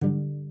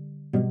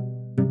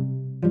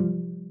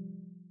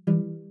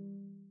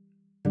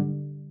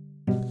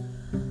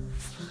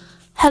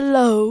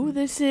Hello,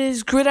 this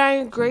is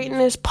Gridiron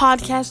Greatness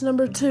podcast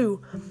number 2.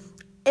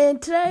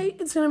 And today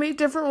it's going to be a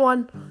different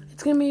one.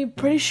 It's going to be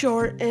pretty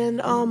short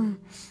and I'm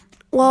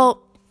going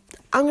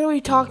to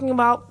be talking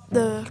about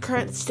the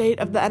current state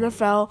of the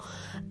NFL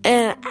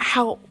and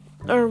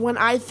when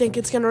I think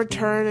it's going to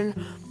return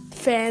and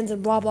fans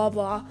and blah blah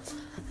blah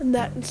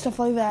and stuff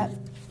like that.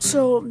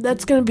 So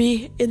that's going to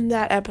be in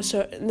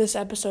this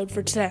episode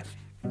for today.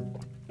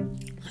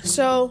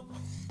 So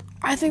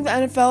I think the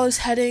NFL is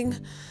heading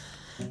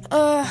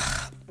on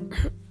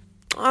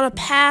a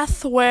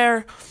path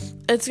where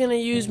it's going to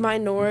use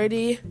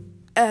minority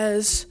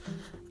as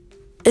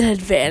an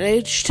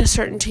advantage to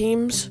certain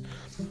teams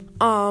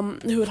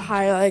who would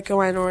hire like a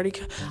minority.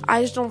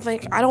 I don't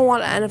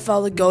want the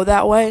NFL to go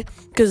that way,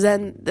 because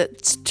then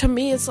to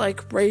me it's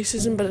like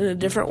racism but in a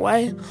different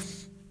way.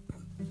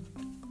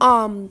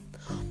 Another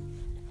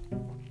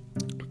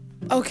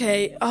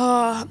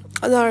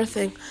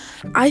thing.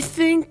 I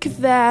think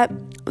that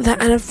the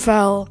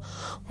NFL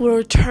will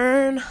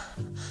return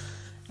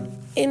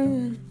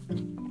in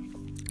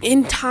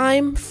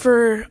time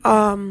for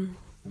the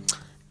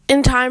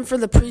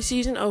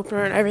preseason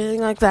opener and everything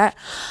like that.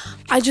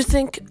 I just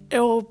think it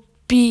will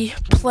be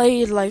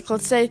played like,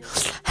 let's say,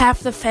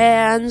 half the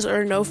fans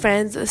or no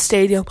fans at the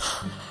stadium.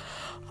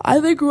 I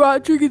think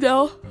Roger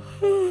Goodell,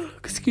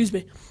 excuse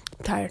me,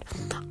 I'm tired.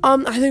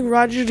 I think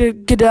Roger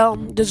Goodell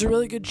does a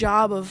really good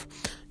job of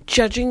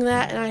judging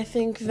that, and I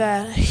think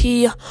that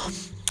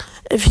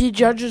if he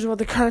judges what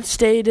the current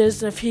state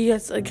is, and if he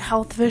gets like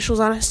health officials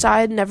on his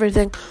side and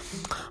everything,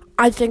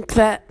 I think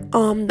that the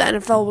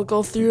NFL will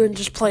go through and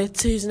just play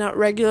its season out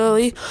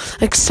regularly,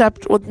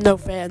 except with no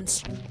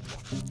fans.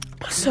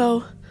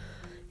 So,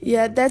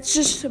 yeah, that's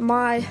just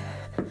my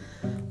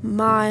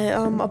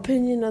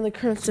opinion on the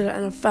current state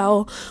of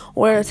NFL,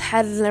 where it's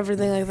headed and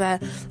everything like that.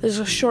 This is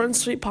a short and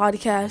sweet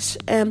podcast,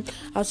 and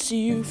I'll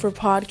see you for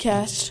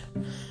podcast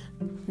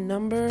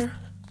number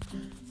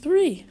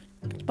 3.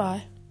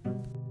 Bye.